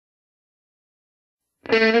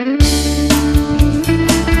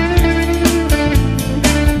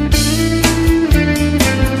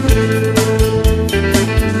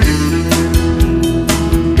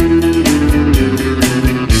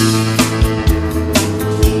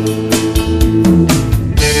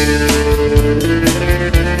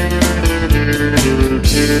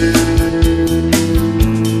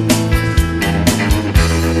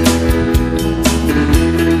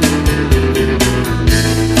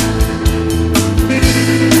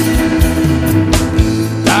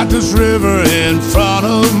River in front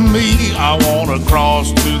of me, I wanna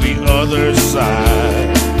cross to the other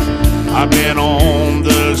side. I've been on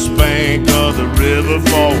this bank of the river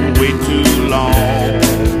for way too long.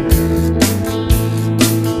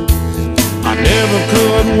 I never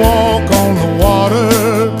could walk on the water.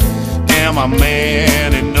 Am I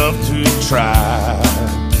man enough to try?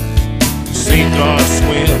 Sink or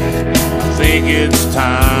swim, I think it's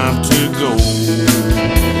time to go.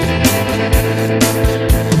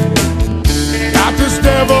 This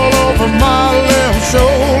devil over my left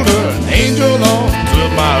shoulder, an angel on to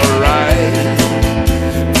my right.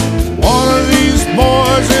 One of these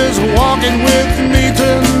boys is walking with me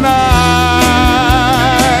tonight.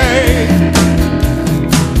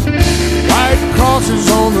 White crosses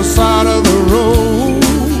on the side of the road,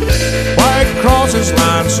 white crosses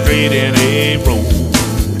lined straight in a row,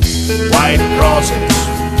 white crosses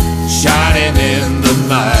shining in the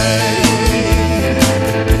night.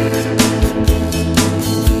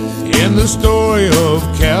 In the story of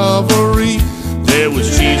Calvary, there was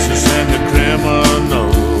Jesus and the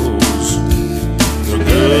criminals, the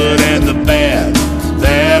good and the bad,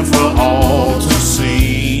 there for all to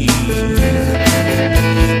see.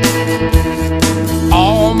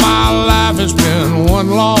 All my life has been one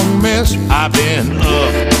long mess. I've been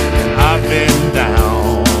up and I've been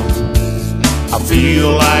down. I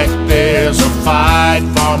feel like there's a fight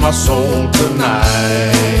for my soul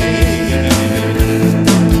tonight.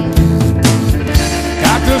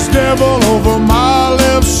 This devil over my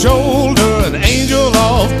left shoulder, an angel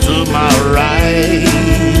off to my right.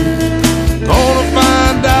 Gonna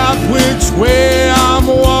find out which way I'm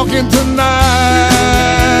walking tonight.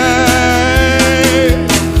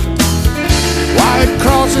 White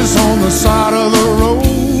crosses on the side of the road,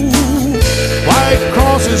 white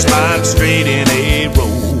crosses lined straight in a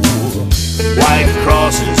row, white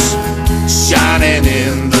crosses shining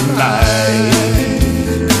in the night.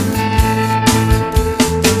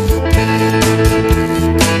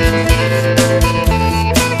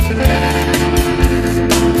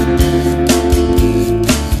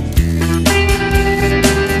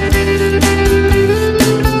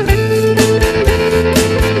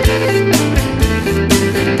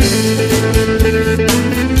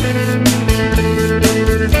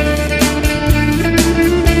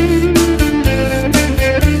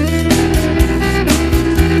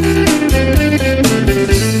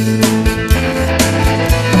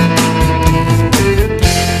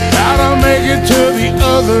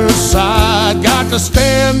 Side, got to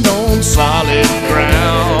stand on solid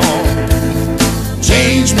ground.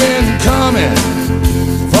 Change been coming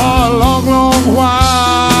for a long, long while.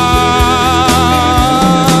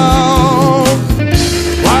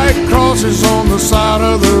 White crosses on the side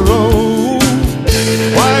of the road,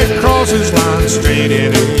 white crosses lined straight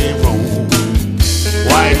in a row,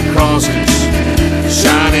 white crosses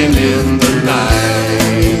shining in the night.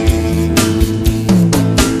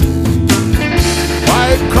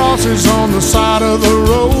 Crosses on the side of the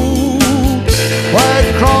road,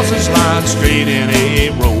 white crosses lined straight in a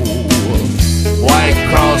row, white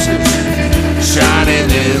crosses shining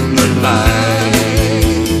in the light.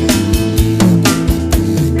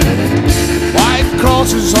 White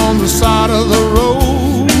crosses on the side of the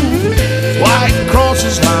road, white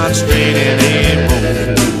crosses lined straight in a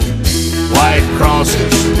row, white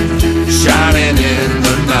crosses shining in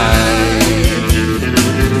the night.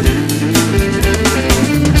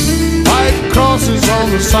 Crosses on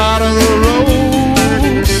the side of the road,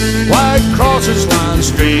 white crosses lined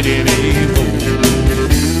straight in a row,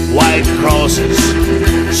 white crosses